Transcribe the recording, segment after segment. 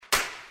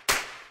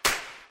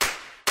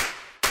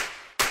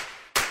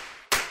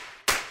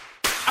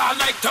I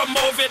like to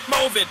move it,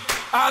 move it.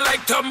 I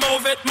like to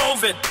move it,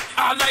 move it.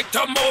 I like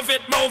to move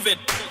it, move it.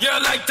 You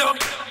like to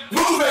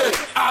move it.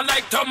 I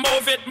like to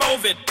move it,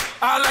 move it.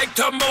 I like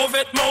to move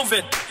it, move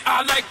it.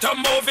 I like to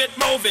move it,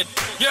 move it.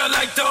 You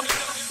like to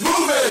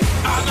move it.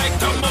 I like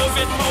to move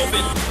it, move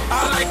it.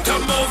 I like to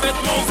move it,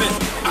 move it.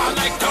 I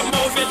like to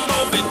move it,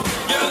 move it.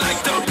 You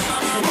like to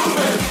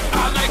move it.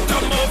 I like to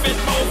move it,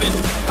 move it.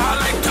 I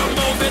like to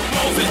move it,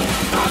 move it.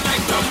 I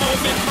like to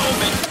move it,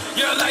 move it.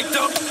 You like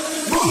to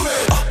move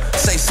it.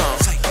 Say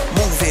something,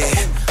 move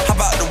it. How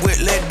about the whip,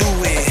 let's do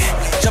it.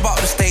 Jump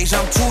off the stage,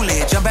 I'm too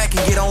lit. Jump back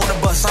and get on the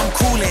bus, I'm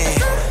coolin'.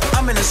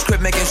 I'm in the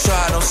script making sure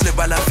I don't slip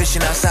while I'm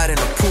fishing outside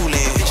in the pool.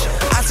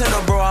 I tell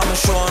her bro I'm a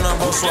show on the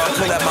road, so I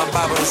pull out my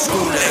Bible to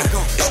school.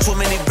 It's too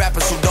many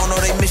rappers who don't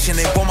know their mission,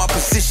 they want my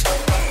position.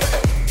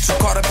 Too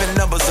caught up in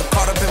numbers, or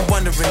caught up in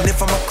wondering if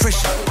I'm a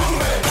Christian.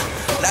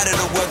 Light of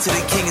the world till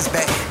the king is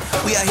back.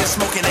 We out here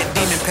smoking that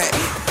demon pack.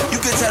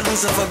 You can tell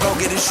Lucifer go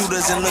get his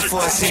shooters and look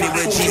for a city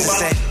where Jesus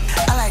at.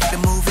 I like to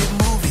move it,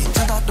 move it.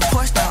 Jumped off the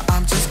porch, now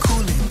I'm just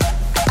coolin'.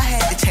 I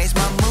had to change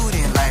my mood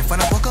in life.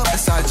 When I woke up,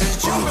 it's all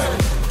just Julie.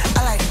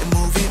 I like to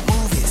move it,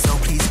 so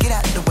please get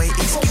out the way,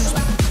 excuse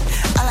me.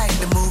 I like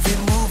to move it,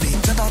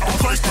 jumped off the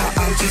porch,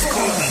 now I'm just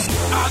coolin'.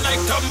 I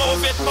like to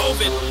move it, move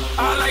it.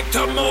 I like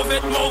to move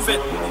it, move it.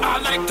 I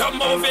like to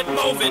move it,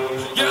 move it.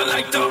 You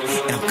like to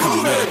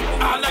move it.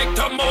 I like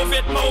to move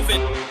it, move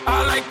it.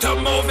 I like to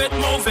move it,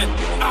 move it.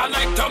 I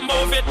like to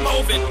move it,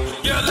 move it.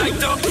 You like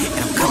to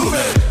move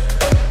it.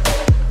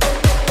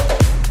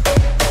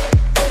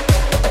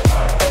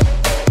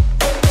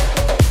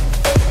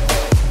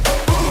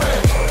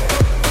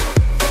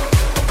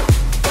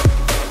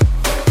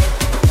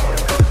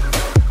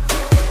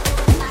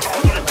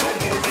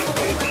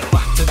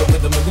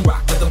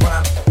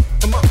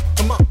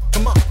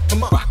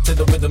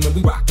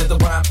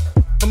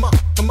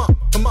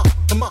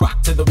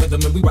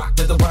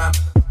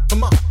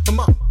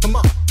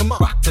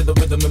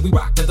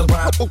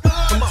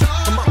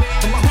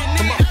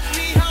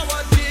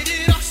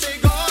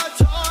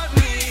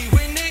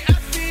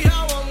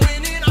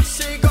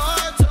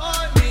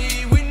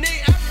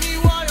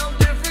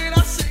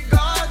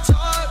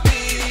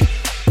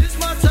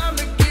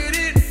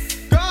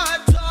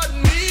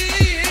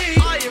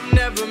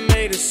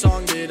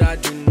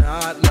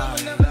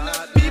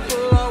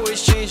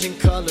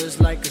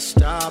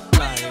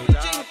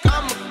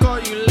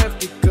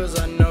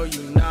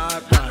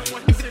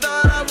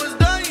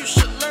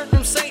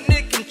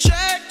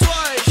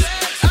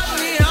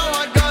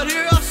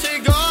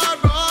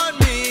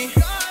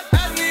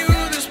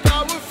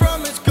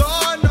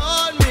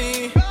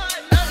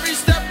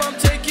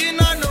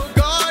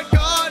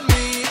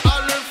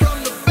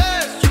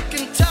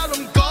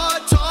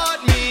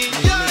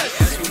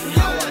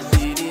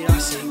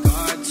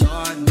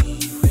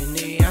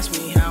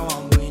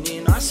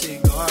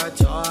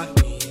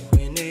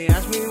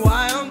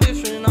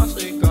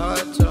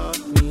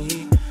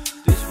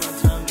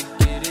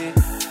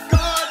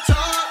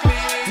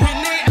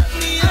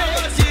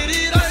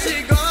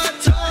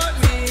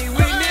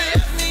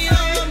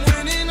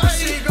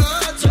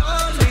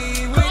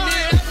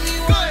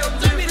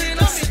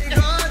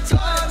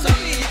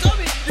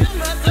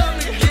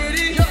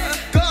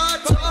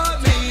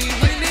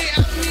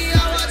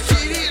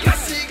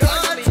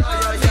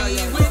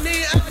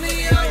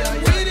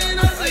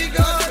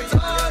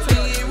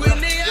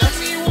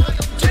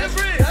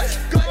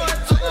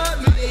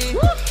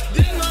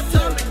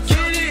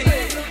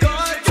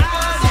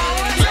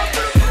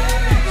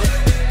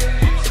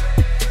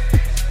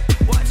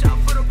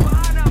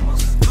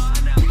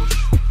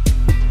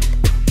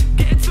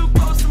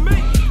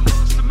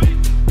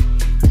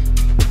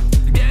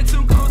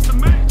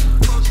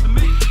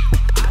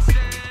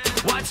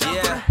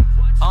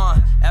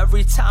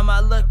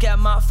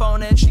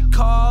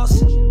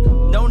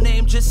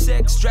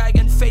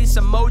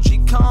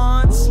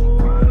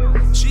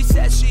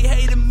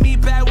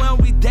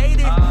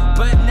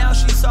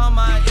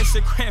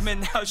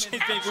 She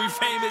think we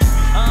famous.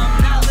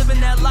 Not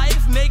living that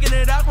life, making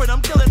it awkward.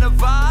 I'm killing the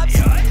vibes.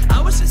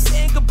 I was just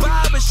saying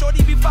goodbye, but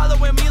shorty be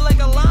following me like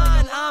a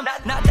line. I'm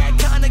not that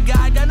kind of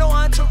guy. Got no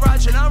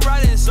entourage, and I'm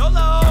riding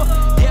solo.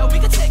 Yeah, we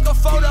can take a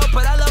photo,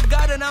 but I love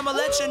God, and I'ma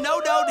let you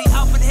know though. The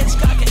Alfred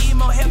Hitchcock and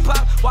emo hip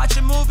hop,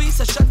 watching movies.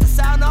 So shut the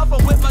sound off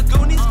and with my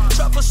Goonies.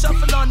 Truffle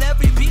shuffle on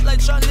every beat like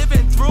Sean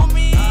living through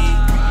me.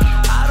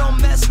 I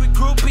don't mess with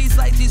groupies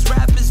like these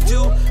rappers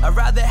do. I'd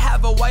rather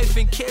have a wife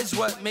and kids.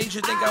 What made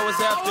you think I was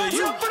after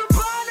you?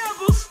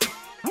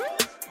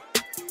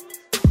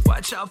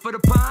 Watch out for the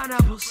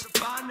pineapples.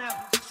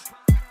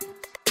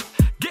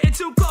 Getting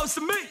too close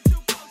to me.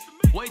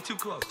 Way too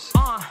close.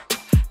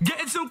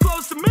 Getting too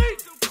close to me.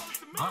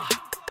 Watch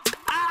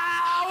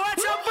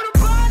out for the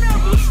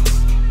pineapples.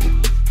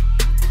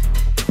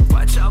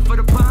 Watch out for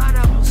the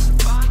pineapples.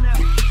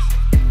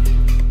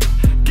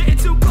 Getting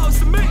too close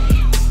to me.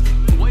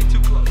 Way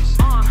too close.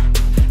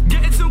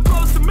 Getting too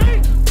close to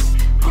me.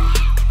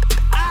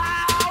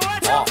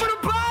 Watch out for the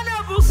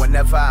pineapples.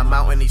 Whenever I I'm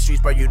out in these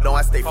streets, bro, you know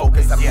I stay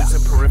focused. I'm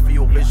using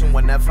peripheral vision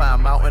whenever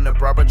I'm out in the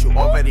bar, but you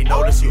already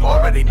noticed.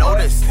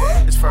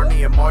 It's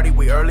Fernie and Marty,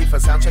 we early for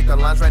sound check. The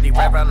lines ready,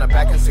 right round the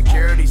back, and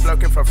security's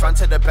lurking from front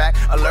to the back.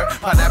 Alert,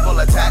 pineapple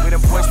attack. We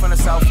them boys from the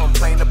south, from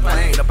plane to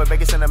plane. Up in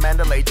Vegas and the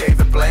Mandalay,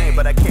 David Blaine.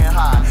 But I can't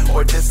hide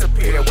or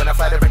disappear. When I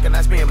fly to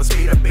recognize me, I'ma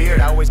speed a beard.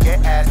 I always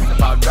get asked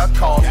about duck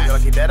calls. You're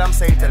lucky that I'm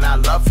safe, and I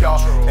love y'all.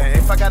 And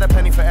if I got a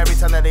penny for every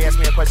time that they ask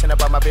me a question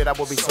about my beard, I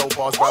will be so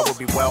boss, bro, I will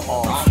be well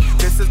off.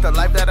 This is the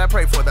life that I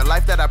pray for, the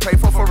life that I pray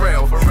for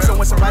real. So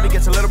when somebody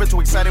gets a little bit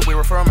too excited, we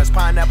refer them as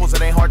pineapples,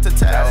 it ain't hard to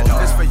tell.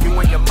 This for you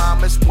and your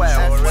mom as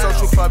well.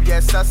 Social club,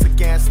 yes, us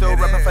again. Still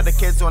repping for the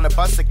kids on the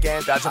bus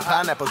again. Dodging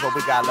pineapples, but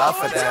we got love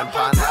for them.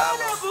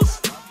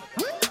 Pineapples.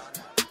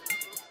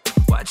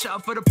 Watch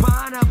out for the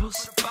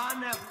pineapples.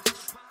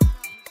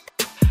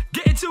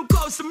 Getting too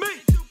close to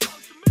me.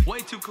 Way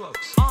too close.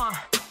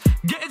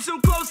 Getting too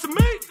close to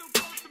me.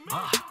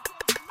 Watch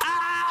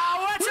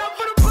out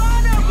for the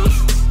pineapples.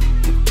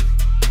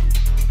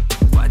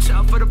 Watch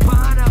out for the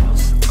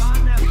pineapples.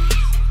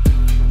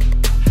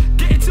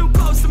 Getting too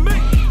close to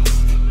me.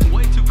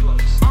 Way too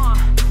close.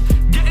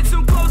 Getting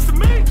too close to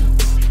me.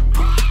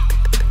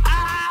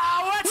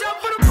 Watch out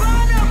for the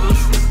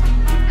pineapples.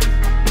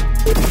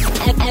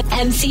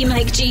 MC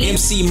Mike G.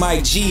 MC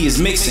Mike G is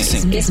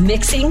mixing. Is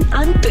mixing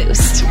on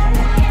Boost.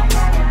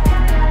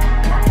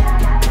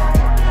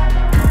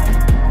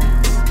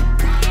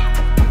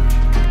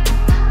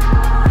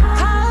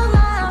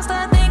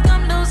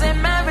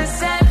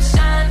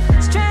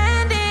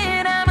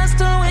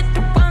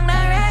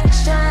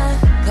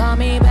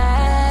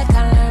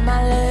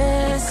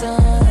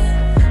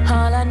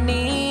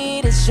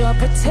 Your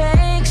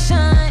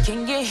protection.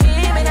 Can you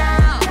hear me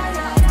now?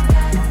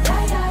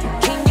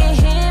 Can you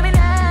hear me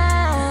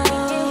now?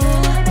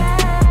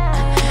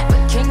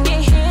 But can you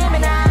hear me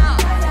now?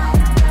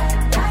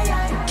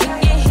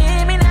 Can you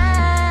hear me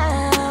now?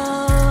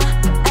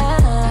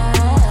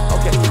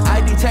 Okay,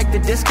 I detect the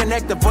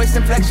disconnect, the voice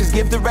inflections,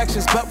 give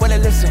directions, but when I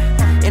listen,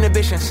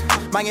 inhibitions,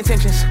 my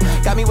intentions,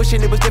 got me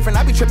wishing it was different.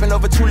 I be tripping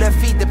over 2 left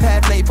feet, the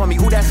path laid for me.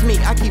 Ooh, that's me,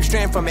 I keep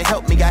straying from it,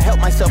 help me, I help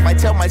myself. I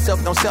tell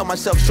myself, don't sell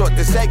myself short,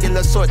 the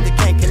cellular sort that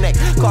can't connect.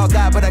 Call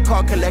God, but I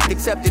call collect,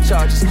 accepted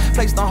charges.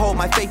 Placed on hold,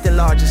 my faith the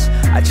largest.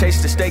 I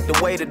chased the stake the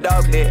way the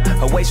dog did.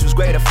 Her waist was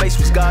great, her face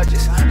was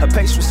gorgeous. Her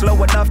pace was slow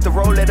enough to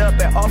roll it up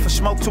and offer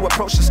smoke to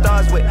approach the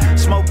stars with.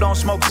 Smoke don't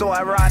smoke, so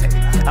ironic.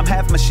 I'm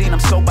half machine, I'm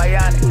so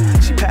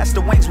bionic. She passed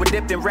the wings with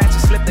dipped in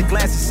ranches, slipped a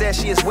glance and said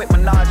she is with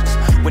menages.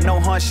 With no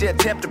hunch, she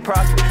attempt to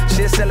profit.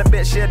 She'll sell a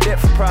bit, she'll dip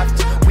for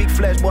profits. Weak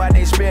flesh, boy,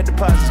 they spare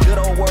deposits. Good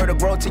old word will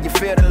grow till you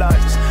feel the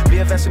largest. Be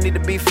a vessel, need to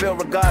be filled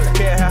regardless.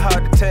 Care how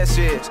hard the test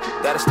is.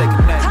 Gotta stay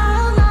connected.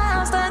 How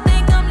lost I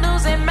think I'm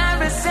losing my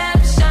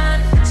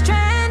reception.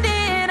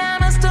 Stranded, I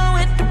must do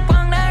it the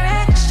wrong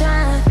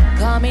direction.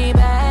 Call me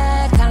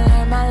back, I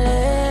learned my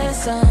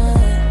lesson.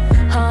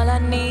 All I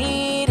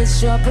need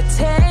is your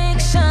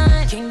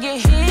protection. Can you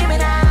hear me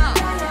now?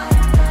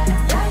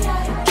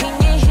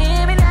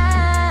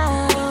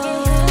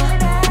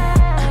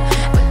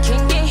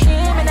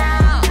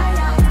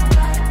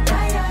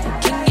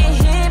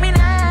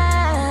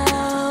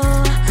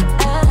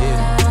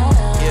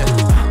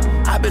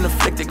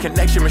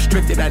 Connection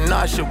restricted, I know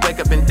I should wake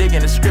up and dig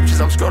in the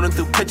scriptures. I'm scrolling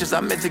through pictures, I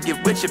meant to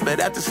get with you,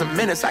 but after some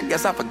minutes, I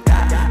guess I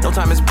forgot. No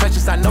time is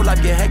precious, I know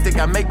life get hectic.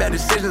 I make bad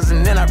decisions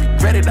and then I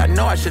regret it. I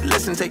know I should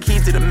listen, take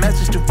heed to the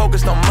message. Too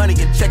focused on money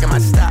and checking my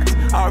stocks.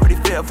 I already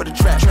fell for the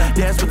trap.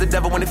 Dance with the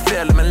devil when it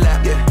fell in my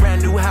lap. Yeah.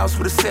 Brand new house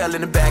with a cell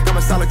in the back. I'm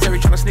a solitary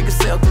trying to sneak a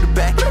cell through the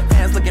back.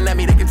 Fans looking at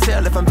me, they can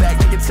tell if I'm back.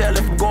 They can tell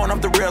if I'm going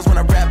off the rails when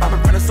I rap. I've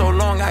been running so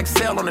long, I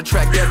excel on the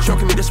track. They're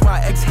choking me, that's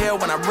why I exhale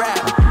when I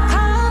rap.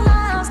 How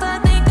lost I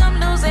think I'm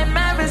losing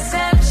my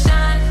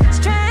reception.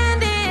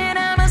 Stranded,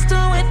 I must do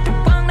it the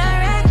wrong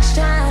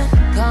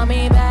direction. Call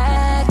me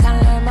back,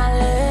 I learned my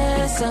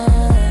lesson.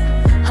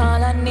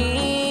 All I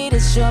need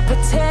is your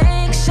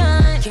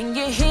protection. Can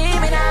you hear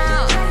me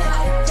now?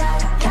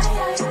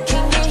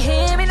 Can you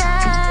hear me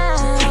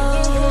now?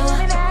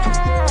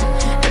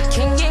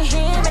 Can you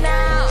hear me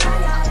now?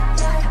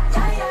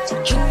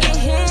 Can you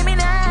hear me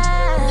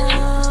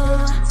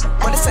now?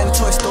 When I send a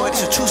toy story,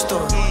 it's a true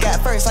story.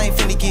 Got first, I ain't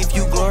finna give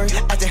you glory.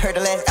 I just heard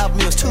the last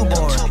album, it was too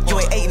boring. You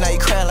ain't 8, now you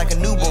crying like a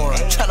newborn.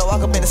 Tryna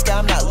walk up in the sky,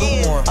 I'm not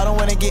lukewarm. I don't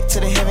wanna get to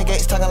the heaven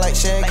gates talking like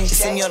Shaggy. You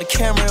see me on the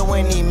camera, it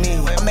wouldn't need me.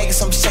 I'm making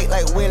some shake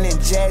like Will and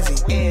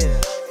Jazzy.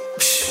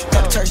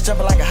 Got the church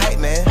jumping like a hype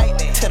man.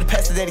 Tell the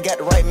pastor that he got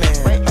the right man.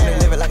 I'm gonna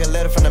live it like a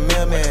letter from the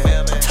mailman.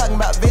 I'm talking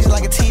about vision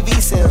like a TV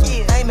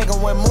salesman. I ain't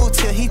making one move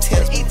till he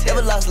tells me.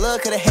 Never lost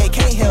love cause the hate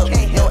can't help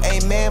me. No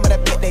amen, but I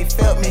bet they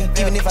felt me.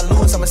 Even if I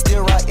lose, I'ma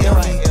still rock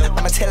LV.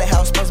 I'ma tell it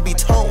how it's supposed to be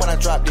told when I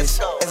drop this.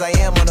 As I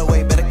am on the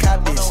way, better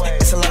cop this.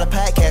 It's a lot of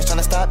podcasts trying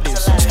to stop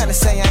this. Trying to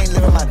say I ain't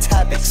living my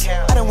topics.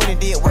 I done when it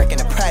did work in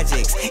the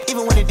projects.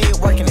 Even when it did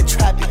work in the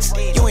tropics.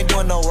 You ain't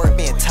doing no work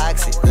being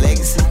toxic.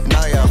 Legacy.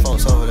 Now y'all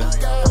folks over there.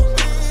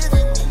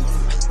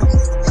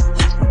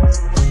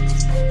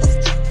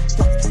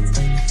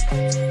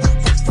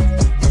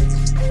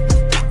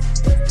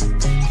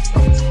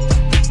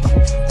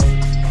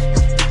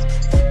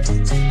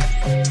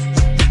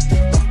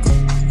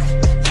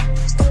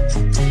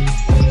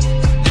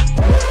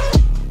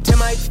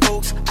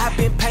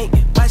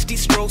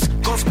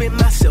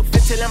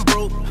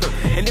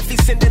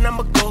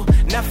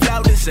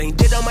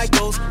 did on my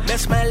goals.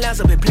 Mess my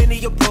lines up in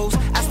plenty of pros.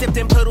 I stepped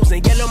in puddles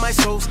and yellow my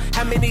souls.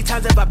 How many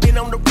times have I been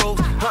on the road?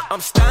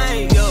 I'm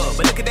stained, yeah.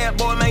 But look at that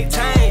boy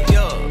maintain,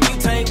 yeah.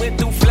 Butane went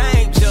through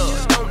flames,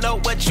 yeah. Don't know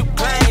what you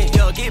claim,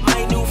 yeah. Get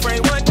my new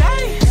frame one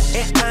day.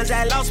 At times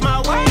I lost my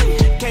way.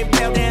 Can't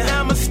tell that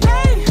I'ma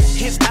stay.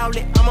 His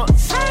outlet, I'ma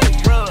say,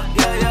 bro,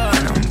 yeah, yeah.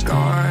 When I'm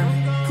gone,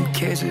 who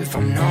cares if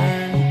I'm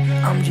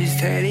known? I'm just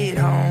headed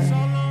home.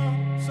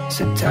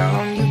 So tell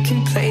them you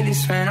can play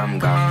this when I'm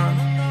gone.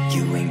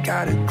 You ain't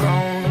gotta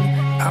groan,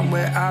 I'm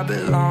where I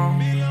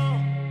belong.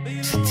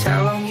 So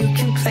tell them you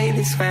can play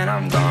this when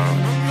I'm gone.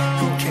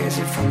 Who cares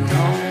if I'm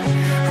known?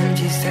 I'm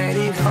just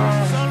headed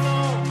home.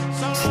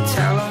 So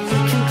tell them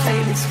you can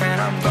play this when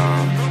I'm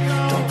gone.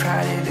 Don't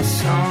cry to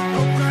this song,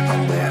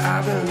 I'm where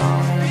I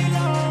belong.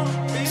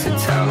 So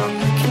tell them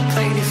you can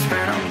play this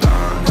when I'm gone.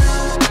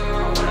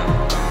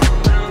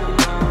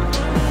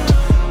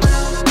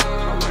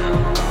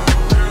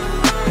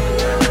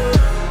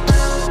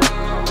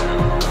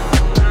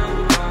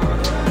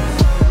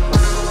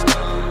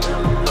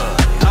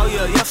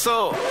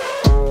 So,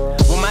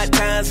 when my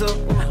time's up,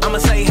 I'ma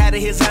say hi to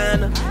his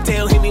honor.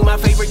 Tell him he my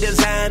favorite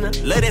designer.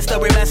 Love that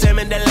story about Sam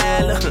and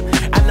Delilah.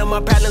 I know my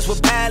problems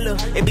with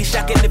Pilot. It'd be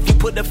shocking if you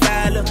put the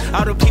file up.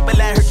 All the people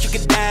I hurt, you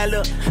can dial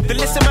up. The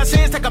list of my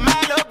sins, take a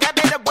mile up. Got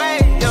better way,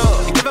 yo.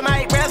 Give him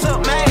my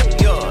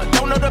resume, yo.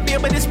 Don't know the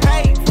bill, but it's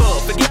paid for.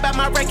 Forget about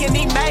my ranking,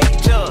 he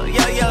major.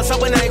 Yeah, yeah. So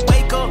when I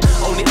wake up,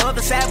 on the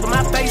other side with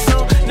my face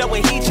up,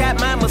 knowing he chopped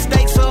my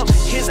mistakes up.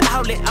 His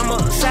outlet, I'ma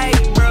say,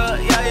 bruh,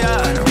 yeah,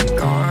 yeah. When I'm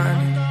gone,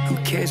 who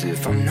cares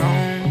if I'm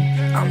known?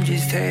 I'm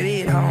just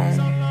headed home.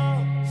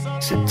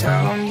 So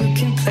tell them you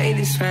can play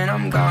this when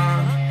I'm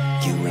gone.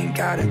 You ain't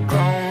gotta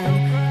groan,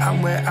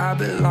 I'm where I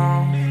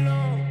belong.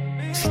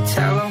 So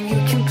tell them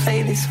you can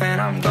play this when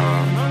I'm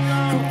gone.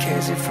 Who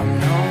cares if I'm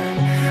known?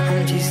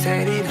 I'm just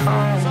headed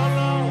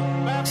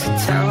home. So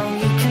tell them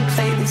you can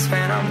play this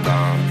when I'm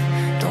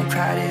gone. Don't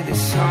cry to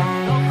this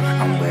song,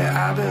 I'm where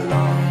I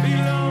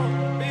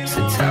belong.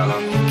 So tell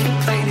them you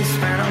can play this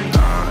when I'm gone.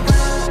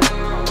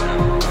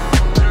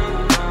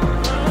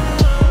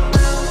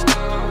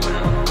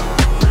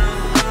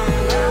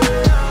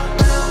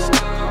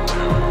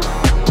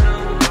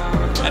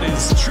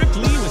 Trip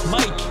Lee with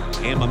Mike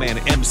and my man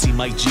MC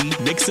Mike G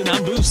mixing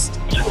on Boost.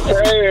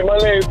 Hey, my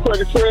name is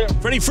Freddie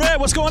Fred. Freddie Fred,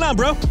 what's going on,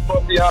 bro?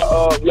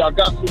 Y'all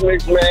got some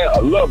mix, man. I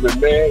love it,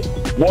 man.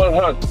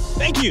 100.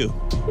 Thank you.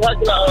 How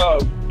can I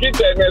get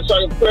that, man, so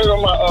I can put it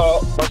on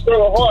my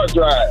external hard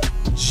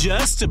drive?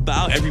 Just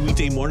about every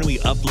weekday morning, we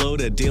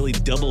upload a daily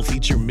double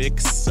feature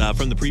mix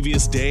from the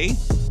previous day.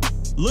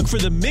 Look for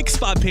the Mix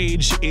Spot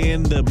page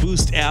in the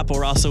Boost app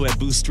or also at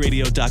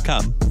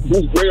boostradio.com.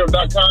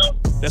 Boostradio.com?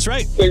 That's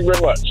right. Thank you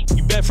very much.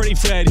 You bet, Freddie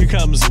Fred. Here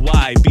comes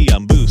YB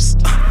on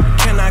Boost.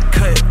 Can I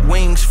cut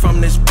wings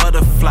from this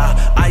butterfly?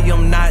 I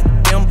am not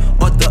them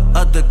or the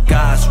other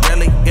guys.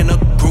 Rarely in a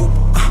group,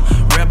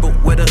 rebel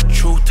with a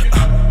truth.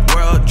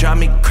 World drive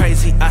me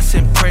crazy. I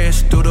send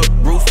prayers through the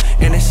roof,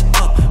 and it's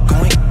up,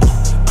 going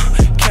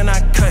ooh. Can I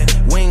cut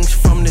wings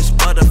from this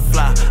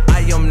butterfly?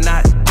 I am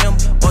not them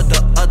or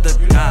the other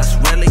guys.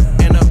 Rarely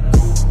in a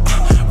group,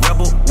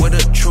 rebel with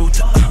a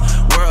truth.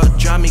 World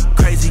drive me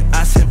crazy.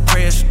 I send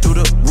prayers through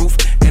the roof,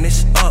 and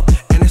it's up,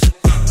 and it's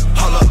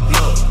hold up,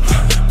 look.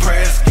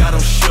 Prayers got 'em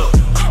shook.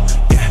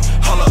 Yeah,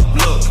 hold up,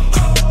 look.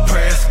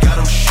 Prayers got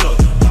 'em shook.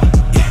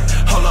 Yeah,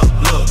 hold up,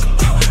 look.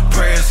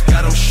 Prayers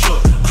got 'em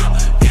shook.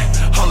 Yeah,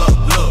 hold up,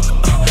 look.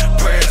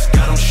 Prayers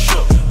got 'em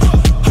shook.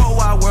 Whole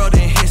wide world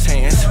in his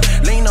hands.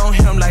 Lean on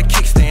him like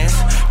kickstands.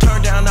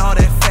 Turn down all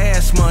that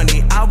fast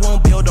money. I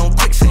won't build on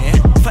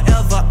quicksand.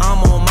 Forever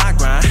I'm on my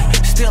grind.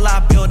 Still I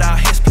build out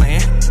his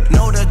plan.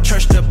 Know the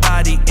church, the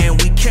body,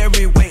 and we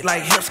carry weight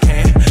like hips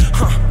can.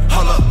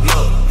 Hold up,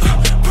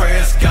 look.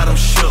 Prayers got 'em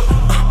shook.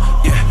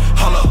 Yeah,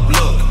 hold up,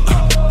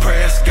 look.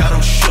 Prayers got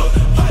 'em shook.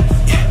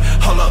 Yeah,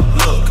 hold up,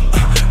 look.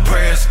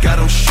 Prayers got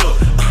 'em shook.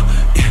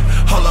 Yeah,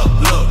 hold up,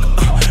 look.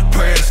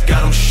 Prayers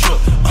got 'em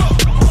shook.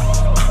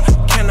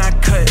 Can I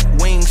cut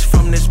wings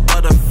from this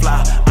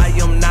butterfly? I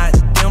am not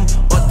them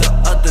or the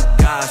other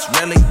guys.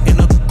 Rarely in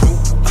a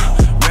group,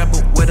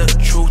 rebel with a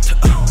truth.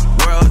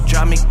 World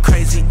drive me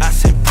crazy. I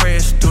send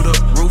prayers through the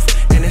roof,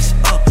 and it's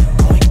up,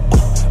 going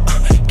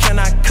ooh. Can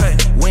I cut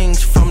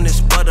wings from this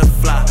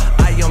butterfly?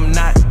 I am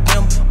not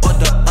them or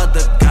the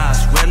other guys.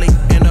 Rarely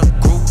in a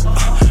group,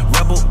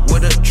 rebel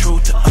with a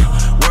truth.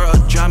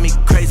 World drive me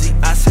crazy.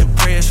 I send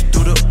prayers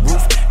through the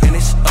roof, and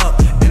it's up,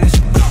 and it's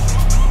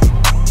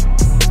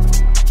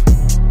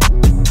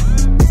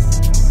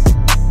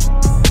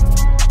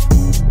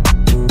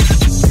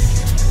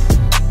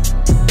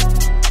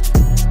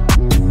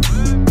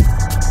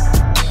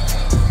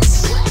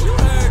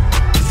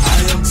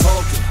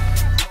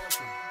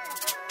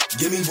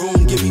give me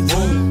room, give me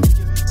room.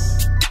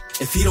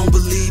 If he don't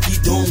believe, he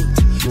doomed.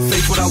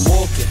 Faith without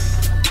walking.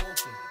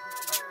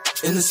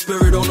 In the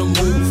spirit on the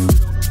move.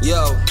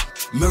 Yo,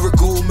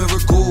 Miracle,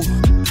 miracle.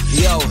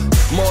 Yo,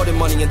 more than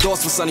money,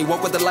 endorsed with Sonny.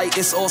 Walk with the light,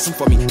 it's awesome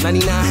for me.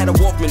 99 had a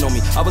Walkman on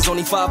me. I was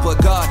only 5,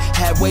 but God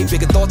had way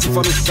bigger thoughts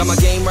for me. Got my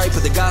game right,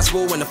 put the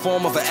gospel in the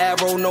form of an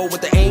arrow. Know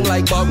what the aim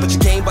like, bug, but you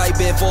can't bite.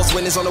 Bear false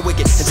witness on the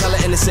wicked and tell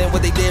the innocent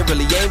what they did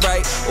really ain't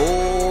right.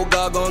 Oh,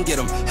 God gon' get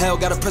 'em. Hell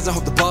got a prison,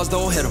 hope the bars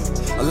don't hit 'em.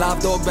 A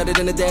live dog better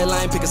than a dead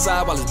lion. Pick a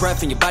side while his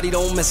breath and your body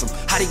don't miss him.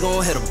 How they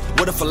gon' hit 'em?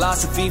 With a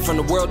philosophy from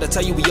the world that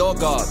tell you we all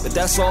God, but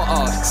that's all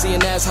odd.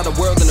 Seeing as how the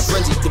world in a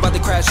frenzy, they about to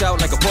crash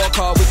out like a ball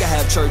car. We can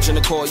have church in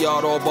the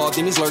courtyard, all ball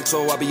demons lurk,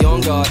 so I be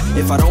on guard.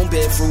 If I don't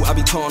bear fruit, I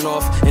be torn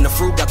off. And the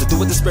fruit got to do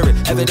with the spirit.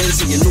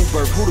 Evidence of your new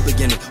birth. Who the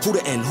beginning? Who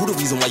the end? Who the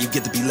reason why you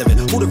get to be living?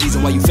 Who the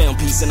reason why you found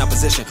peace in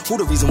opposition? Who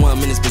the reason why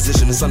I'm in this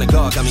position? The son of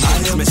God got me I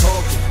in this am mission.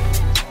 talking.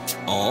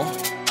 Oh,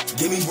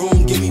 Give me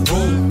room, give me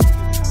room.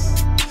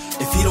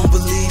 If he don't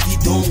believe, he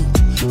doomed.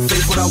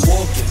 Faith without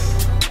walking.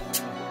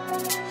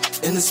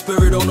 In the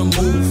spirit on the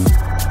move.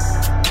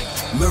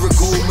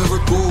 Miracle,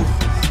 miracle.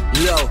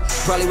 yo,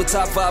 probably with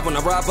top 5 when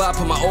I ride by.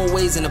 Put my old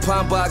ways in the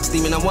pine box,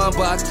 demon in one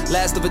box.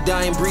 Last of a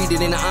dying breed,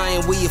 it in the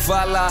iron. We, if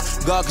I lie,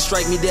 God can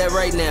strike me dead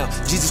right now.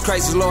 Jesus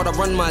Christ is Lord, I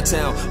run my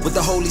town. With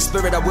the Holy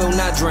Spirit, I will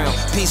not drown.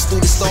 Peace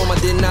through the storm, I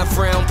did not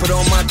frown. Put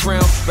on my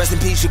crown. Rest in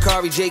peace,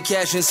 Shikari, J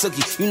Cash, and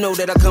Suki. You know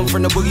that I come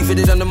from the boogie,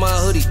 fitted under my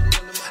hoodie.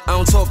 I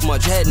don't talk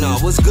much, head nah,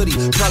 what's goody?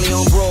 Probably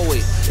on Broadway,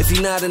 if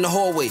he not in the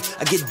hallway.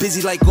 I get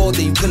busy like all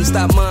day, you couldn't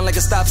stop mine like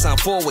a stop sign,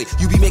 4-way.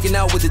 You be making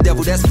out with the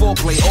devil, that's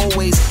foreplay,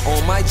 always.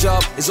 On my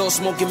job, it's all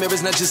smoke and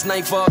mirrors, not just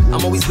night fog.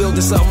 I'm always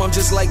building something, I'm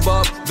just like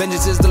Bob.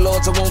 Vengeance is the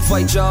Lord's, I won't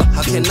fight y'all.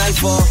 How can night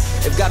fall?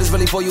 If God is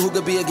really for you, who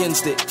could be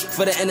against it?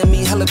 For the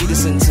enemy, hella be the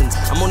sentence.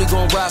 I'm only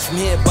gonna rise from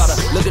here, brother.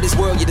 Look at this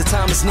world, yeah, the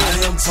time is near. I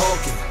am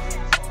talking.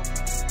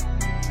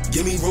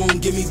 Give me room,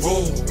 give me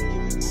room.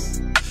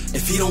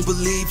 If he don't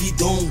believe, he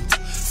doomed.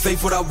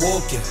 Faith without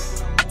walking.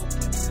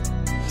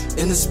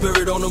 In the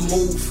spirit on the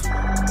move.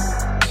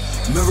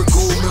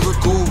 Miracle,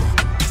 miracle.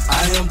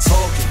 I am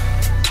talking.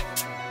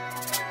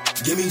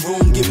 Give me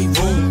room, give me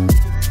room.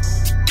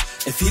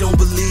 If he don't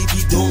believe,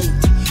 he doomed.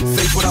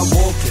 Faith without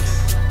walking.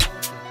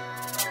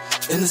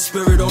 In the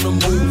spirit on the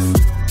move.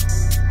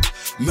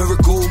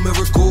 Miracle,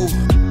 miracle.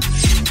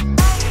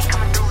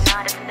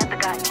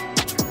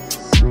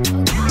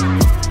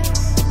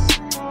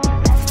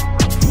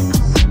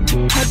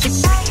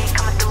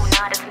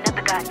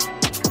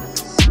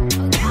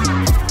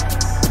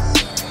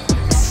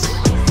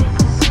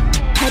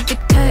 Had to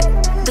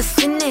cut the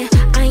sinning.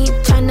 I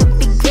ain't tryna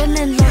be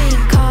grilling like he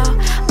call.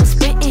 I'm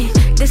spitting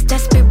this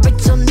that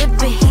spiritual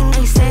living. He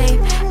ain't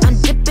saved. I'm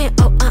dipping.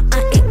 Oh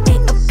it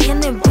ain't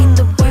appealing. Read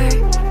the word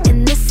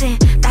and listen.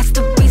 That's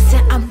the reason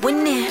I'm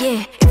winning.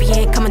 Yeah, if he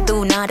ain't coming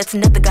through, nah, that's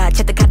another God.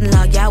 Check the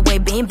catalog, Yahweh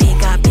being big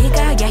God, big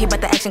God. Yeah, he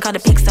brought the action, called the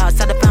Pixar.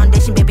 Saw the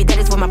foundation, baby, that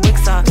is where my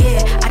bricks are.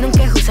 Yeah, I don't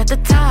care who's at the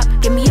top.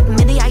 Give me a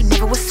minute, I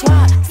never was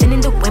swap. Send in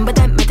the wind, but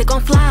that meant they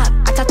gon' flop.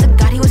 I talked to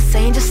God, he was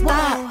saying just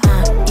stop.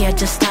 Yeah,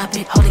 just stop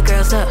it. Holy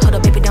girls up, hold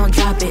up, baby, don't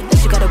drop it.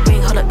 Unless you got a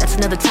ring, hold up, that's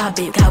another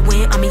topic. Got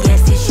win, on me,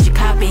 yes, this you should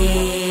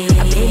copy.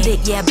 I been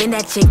it, yeah, I been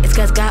that chick. It's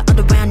cause God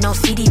underground, no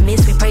CD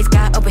miss. We praise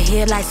God over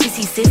here like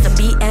CC sis, I'm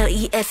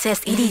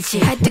BLESSED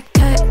chick. Had to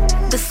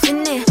cut the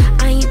sinning.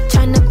 I ain't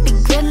tryna be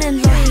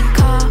grilling like he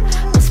call.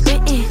 I'm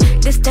spitting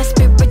this that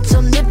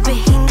spiritual living.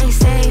 He ain't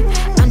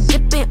saved. I'm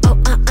dipping. Oh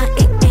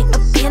it ain't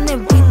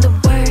appealing. Read the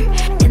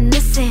word and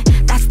listen.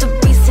 That's the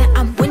reason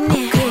I'm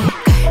winning.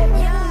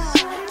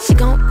 She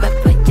gon'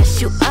 rep it,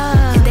 yes you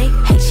are. If they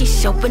hate, she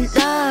showing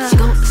love. She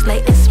gon'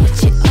 slay and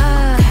switch it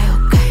up.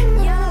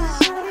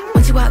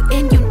 Once you out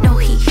in, you know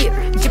he here.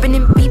 Drippin'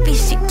 in BB,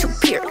 she too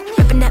pure.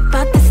 Rippin' that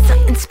vibe, that's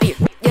something spirit.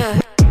 Yeah,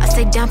 I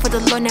stay down for the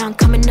Lord, now I'm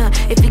coming up.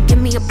 If you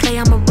give me a play,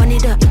 I'ma run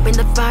it up. Bring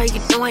the fire,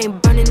 you know I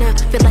ain't burning up.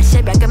 Feel like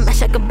shit, I can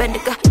mash like a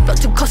Bendigo.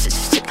 Felt too close,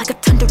 it's shit like a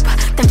thunder.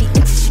 30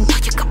 inches, you know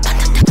you can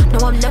bend it.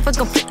 No, I'm never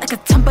gon' flip like a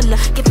tumbler.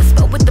 Give a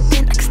spell with the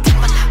pen like a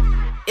Timberland.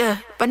 Yeah,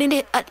 running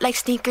it up like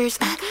sneakers.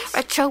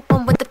 Retro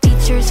one with the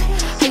features.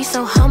 How you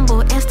so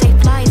humble and stay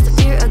fly? It's the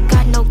fear of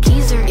God, no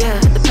geezer. Yeah,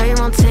 the prayer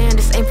on 10,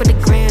 this ain't for the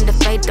grand. The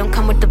faith don't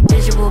come with the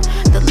visual.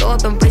 The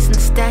Lord been bracing the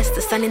stats,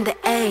 the sun in the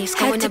A's,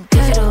 going up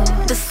digital.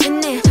 The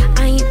sinning,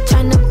 I ain't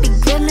tryna be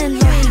grilling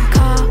like he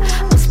call.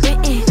 I'm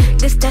spitting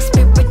this that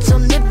spiritual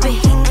living.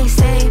 He ain't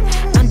saved.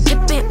 I'm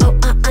dipping. Oh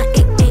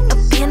it ain't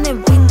appealing.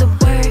 Read the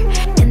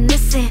word and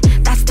listen.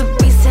 That's the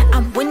reason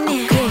I'm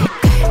winning.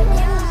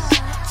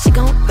 She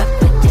gon' rep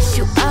it, yes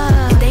you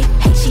are. If they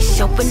hate, she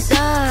showing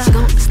love. She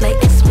gon' slay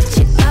and switch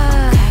it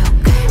up.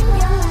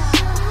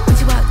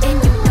 Once you out in,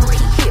 you know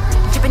he here.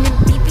 Drippin' in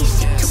BB,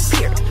 she too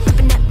pure.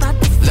 Rippin' that vibe.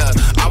 Look,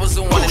 I was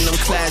the one in them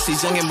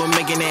classes, youngin' but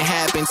making it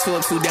happen.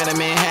 202 down in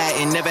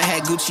Manhattan. Never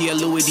had Gucci or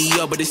Louis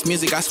Dior, but this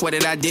music, I swear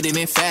that I did it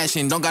in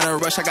fashion. Don't gotta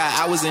rush, I got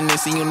hours in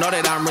this, and you know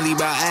that I'm really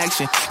about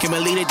action. Can't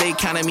believe that they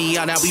counted me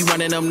out. Now we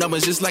running them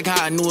numbers just like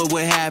how I knew it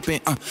would happen.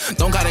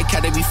 Don't gotta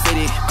cat to be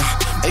fitted.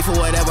 A for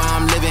whatever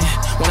I'm living.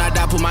 When I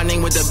die, put my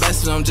name with the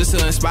best of them, just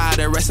to inspire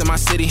the rest of my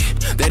city.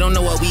 They don't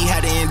know what we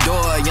had to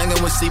endure.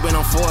 Youngin' was sleeping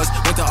on floors.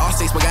 Went to all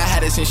states, but God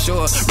had us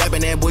insured.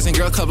 Rapping that Boys and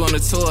Girl Club on the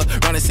tour.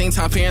 Around the same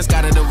time, parents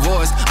got a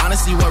divorce.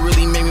 Honestly, what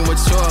really made me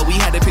mature? We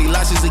had to pick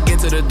lots just to get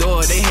to the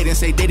door. They hate and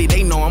say Diddy,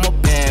 they know I'm a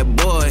bad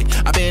boy.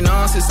 I've been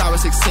on since I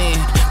was 16.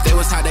 They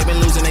was hot, they been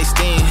losing they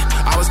steam.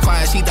 I was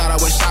quiet, she thought I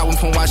was shy. Went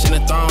from watching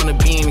the throne to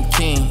being the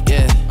king,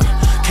 yeah.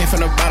 Came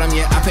from the bottom,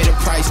 yeah, I paid the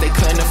price, they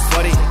couldn't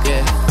afford it,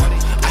 yeah.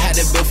 I had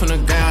to build from the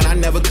ground, I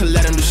never could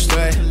let them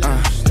destroy it,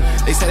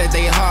 They said that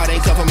they hard,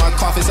 ain't cover my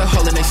coffins, a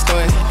hole in their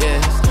story, yeah.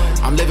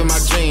 I'm living my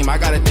dream, I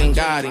gotta thank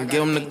God and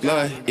give him the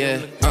glory, yeah.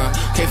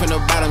 Came from the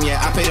bottom,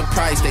 yeah, I paid the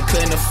price, they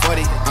couldn't afford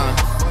it,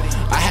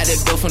 I had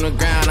it built from the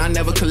ground, I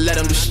never could let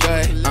them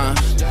destroy it,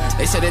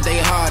 They said that they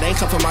hard, ain't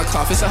cover my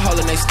coffins, a hole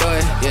in their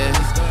story, yeah.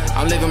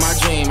 I'm living my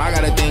dream, I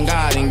gotta thank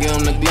God and give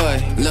him the glory.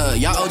 Look,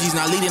 y'all OGs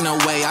not leading the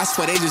way, I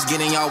swear they just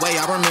get in y'all way.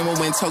 I remember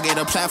when Toe gave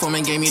the platform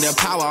and gave me the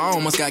power, I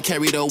almost got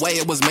carried away.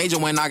 It was major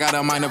when I got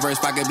a minor verse,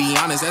 if I could be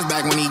honest, that's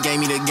back when he gave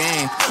me the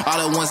game.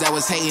 All the ones that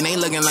was hating ain't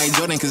looking like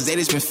Jordan, cause they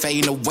just been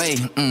fading away.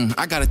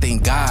 I gotta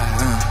thank God,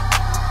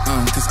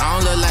 cause I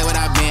don't look like what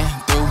I've been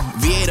through.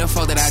 VA the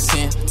fault that I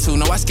tend to.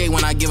 No, I skate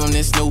when I give them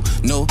this new.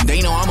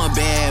 They know I'm a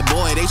bad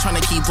boy. They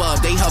tryna keep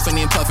up. They huffing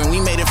and puffing. We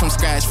made it from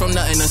scratch, from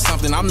nothing to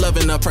something. I'm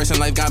loving the person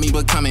life got me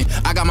becoming.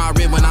 I got my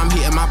rib when I'm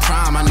hitting my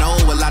prime. I know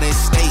a lot at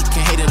stake.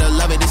 Can't hate it or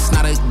love it. It's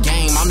not a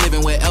game. I'm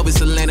living with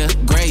Elvis, Selena,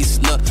 Grace.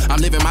 Look, I'm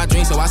living my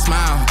dream, so I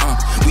smile.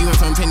 We went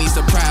from pennies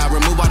to proud.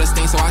 Remove all the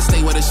stains, so I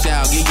stay with a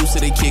shout. Get used to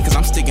the kid, cause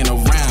I'm sticking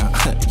around.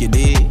 You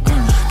did?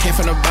 Came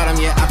from the bottom,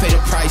 yeah. I paid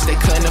the price. They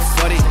couldn't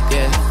afford it,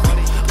 yeah.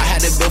 I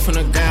had it built from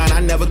the ground, I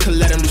never could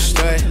let them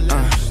destroy it,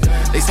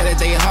 They said that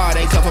they hard,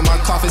 ain't cover my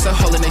coffins, a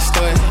hole in their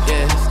story,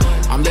 yeah.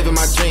 I'm living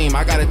my dream,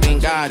 I gotta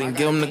thank God and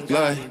give him the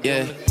glory,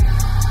 yeah.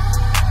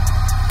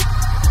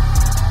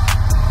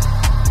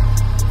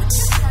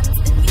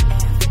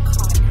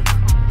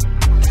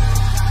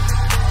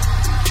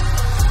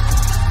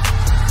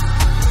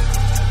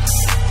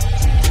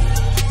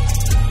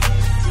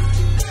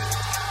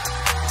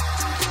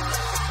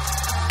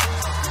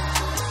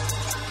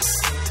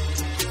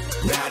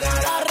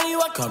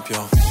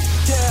 Campeón.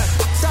 Yeah,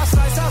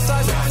 Southside,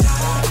 Southside.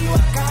 Arriba,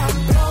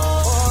 campeón.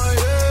 Oh,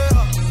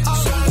 yeah.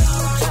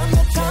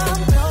 Arriba,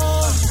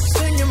 campeón.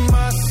 Singing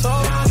my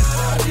song.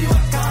 Arriba,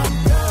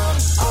 campeón.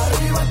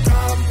 Arriba,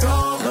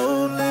 campeón.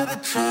 Don't let the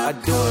champ. I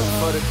do it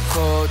for the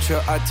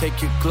culture. I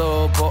take it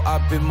global.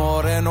 I've been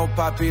moreno,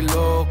 papi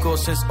loco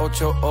since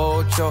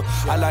 8-8.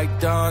 I like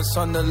dance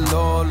on the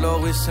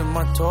low, it's in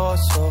my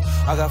torso.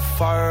 I got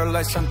fire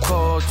like some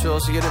culture,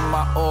 so get in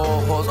my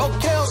ojos.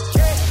 Okay.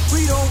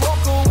 We don't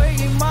walk away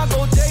in my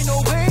go day, no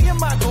way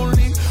am I gon'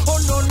 leave. Oh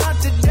no,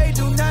 not today,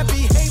 do not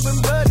be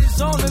hating, but it's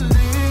on the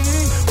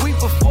league. Weep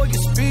before you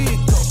speak,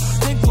 though.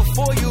 Think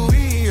before you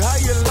eat. How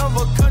you love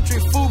a country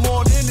food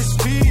more than its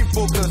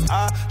people. Cause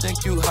I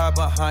think you hide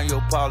behind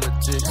your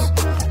politics.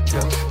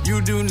 Yeah.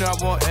 You do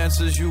not want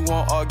answers, you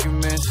want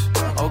arguments.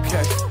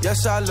 Okay,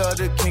 yes, I love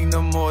the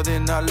kingdom more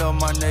than I love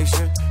my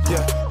nation.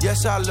 Yeah,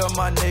 yes, I love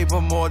my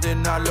neighbor more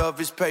than I love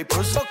his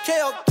papers.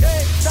 Okay,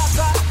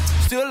 stop.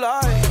 Still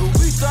alive,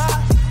 we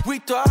thrive, we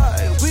do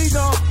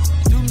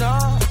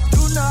not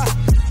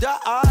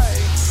die.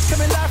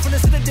 Coming live from the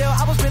Citadel,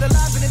 I was made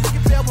alive in the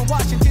nigga fell when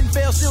Washington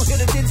fell, still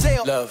hit a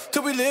Denzel. Love,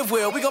 till we live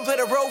well, we gon' play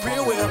the role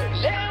real well.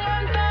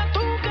 Levanta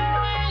tu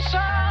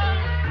cabeza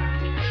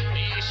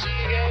y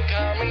sigue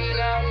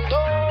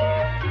caminando.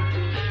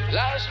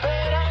 La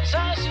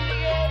esperanza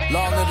sigue viva.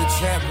 Long live the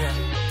champion.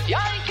 Y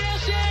hay que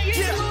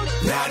seguir.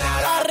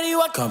 Yeah.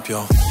 Arriba,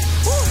 campeón.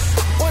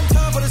 One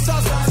time for the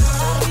Southside.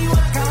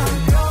 Arriba,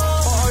 campeón.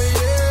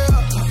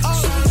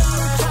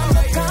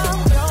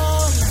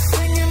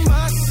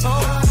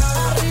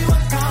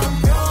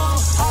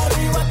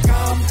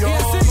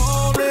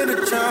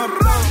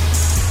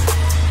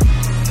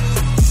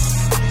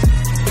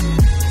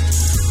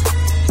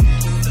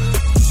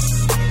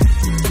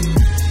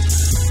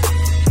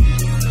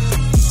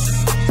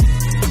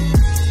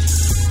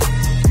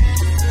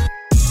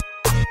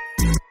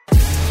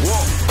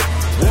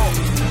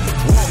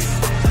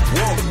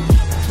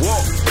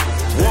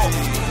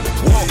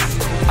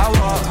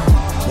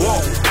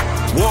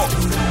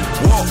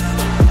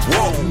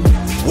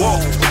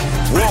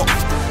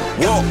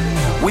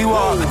 We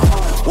walk.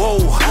 Whoa,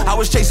 I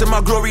was chasing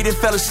my glory, then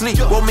fell asleep.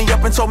 Woke me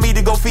up and told me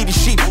to go feed the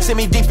sheep. Sent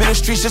me deep in the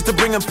streets just to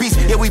bring them peace.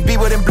 Yeah, we be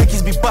where them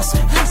blickies be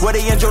bustin', where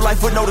they end your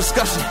life with no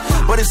discussion.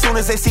 But as soon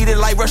as they see the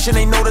light rushing,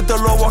 they know that the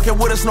Lord walking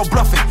with us, no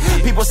bluffing.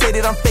 People say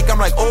that I'm fake, I'm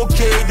like,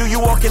 okay. Do you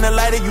walk in the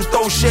light or you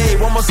throw shade?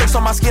 1 more sex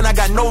on my skin, I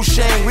got no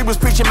shame. We was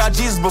preaching about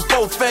Jesus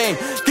before fame.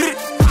 Get it?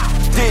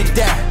 Did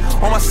that.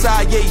 On my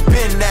side, yeah, he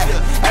been that.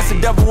 Ask the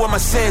devil where my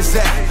sins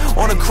at.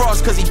 On the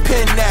cross, cause he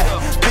pinned that.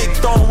 Big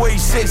throne where he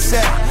sits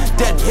at.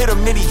 Death hit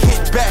him, then he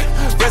hit back.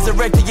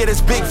 Resurrected, yeah,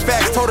 that's big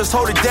facts. Told us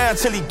hold it down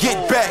till he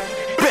get back.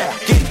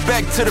 Get back.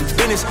 back to the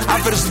business. I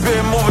feel the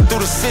spirit moving through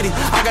the city.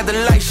 I got the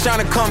light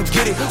shining, come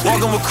get it.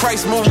 Walking with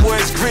Christ, moving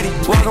where it's gritty.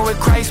 Walking with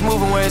Christ,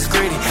 moving where it's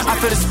gritty. I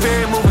feel the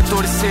spirit moving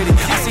through the city.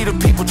 I see the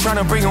people trying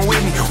to bring them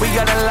with me. We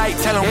got a light,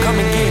 tell them come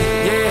and get it.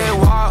 Yeah,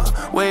 walk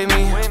with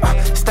me.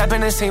 Step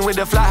in the scene with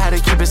the fly, had to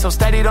keep it so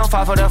steady, don't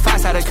fall for the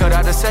fox. Had to cut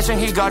out the session,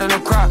 he got in the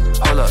crop.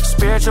 Hold up,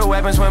 spiritual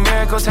weapons when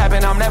miracles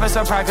happen. I'm never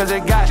surprised cause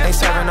it got. Ain't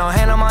serving no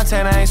Hannah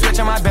Montana, ain't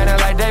switching my banner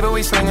like David,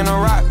 we slinging a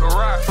rock.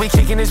 We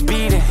kicking this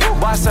beating,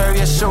 why serve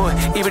Yeshua,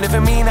 even if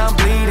it mean I'm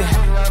bleeding.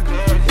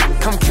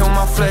 Come kill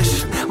my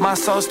flesh, my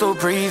soul still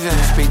breathing.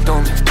 Speak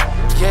through me,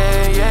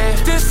 yeah, yeah.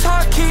 This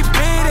heart keep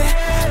beating,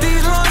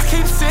 these lungs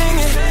keep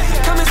singing.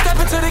 Come and step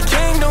into the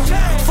kingdom,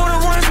 for the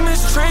ones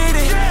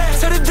mistreated.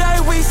 So the day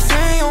we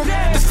see them,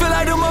 this feel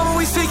like the moment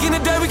we seeking. The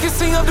day we can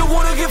sing up the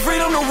water, get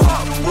freedom to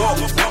walk. Walk,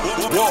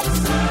 walk,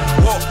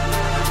 walk,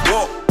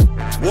 walk,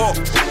 walk,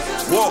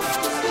 walk,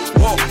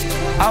 walk.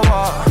 I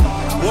walk,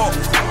 walk,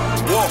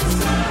 walk,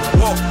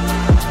 walk,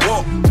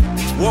 walk,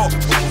 walk,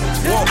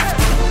 walk,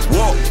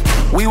 walk.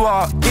 We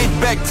walk, get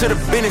back to the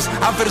business.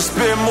 I feel the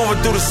spirit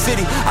moving through the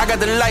city. I got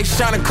the light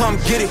shining, come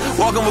get it.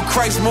 Walking with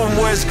Christ, moving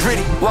where it's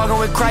gritty. Walking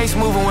with Christ,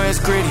 moving where it's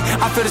gritty.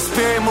 I feel the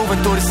spirit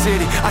moving through the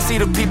city. I see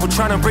the people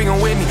trying to bring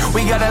them with me.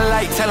 We got a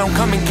light, tell them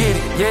come and get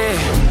it. Yeah.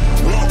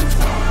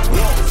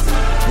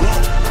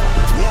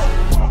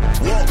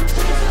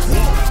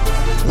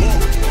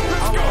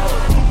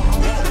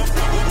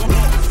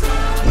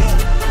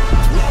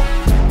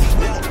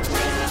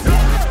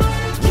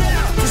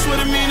 This what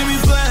it mean to be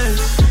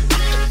blessed.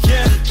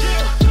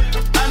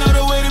 I know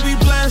the way to be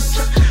blessed.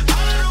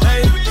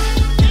 Hey,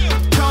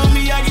 come with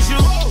me, I get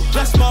you.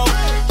 Bless more,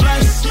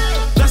 bless,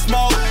 bless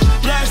more,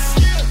 bless,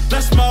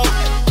 bless more,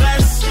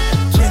 bless.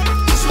 Yeah,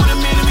 this what it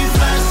mean to be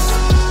blessed.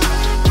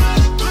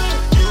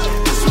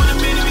 This what it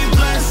mean to be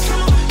blessed.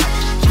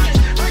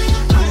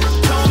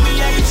 Come with me,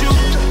 I get you.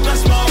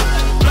 Bless more,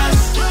 bless,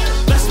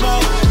 bless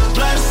more,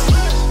 bless,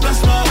 bless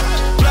more,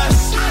 bless,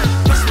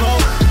 bless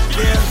more.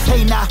 Yeah.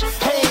 Hey now,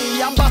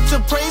 hey, I'm about to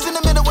praise in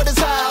the middle of this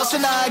house.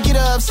 And I get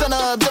up, son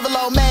of devil,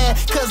 old man,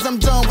 cause I'm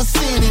done with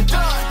sinning.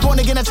 Born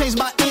again, I changed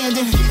my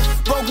ending.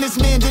 Brokenness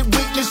mended,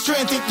 weakness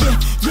strengthened. Yeah,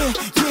 yeah,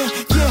 yeah,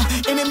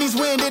 yeah. Enemies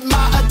winded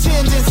my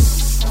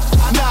attendance.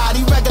 Not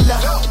irregular,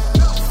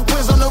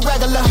 wins on the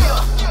regular.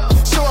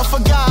 Show up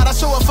for God, I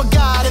show up for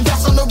God, and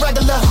that's on the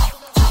regular.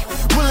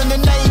 Willing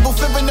and able,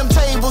 flipping them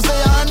tables,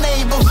 they are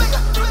unable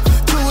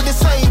to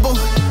disable.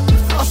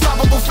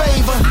 Unstoppable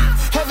favor.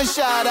 Heaven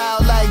shout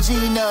out like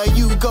Gina,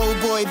 you go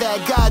boy, that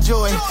God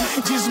joy.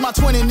 Jesus my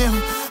twin in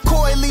them.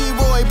 Coy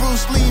Leroy,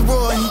 Bruce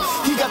Leroy.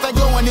 He got that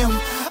glow in him.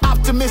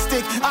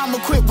 Optimistic, I'm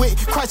equipped with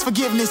Christ's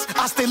forgiveness.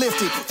 I stay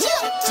lifted.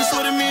 Yeah. Just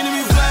what it mean to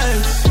be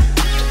blessed.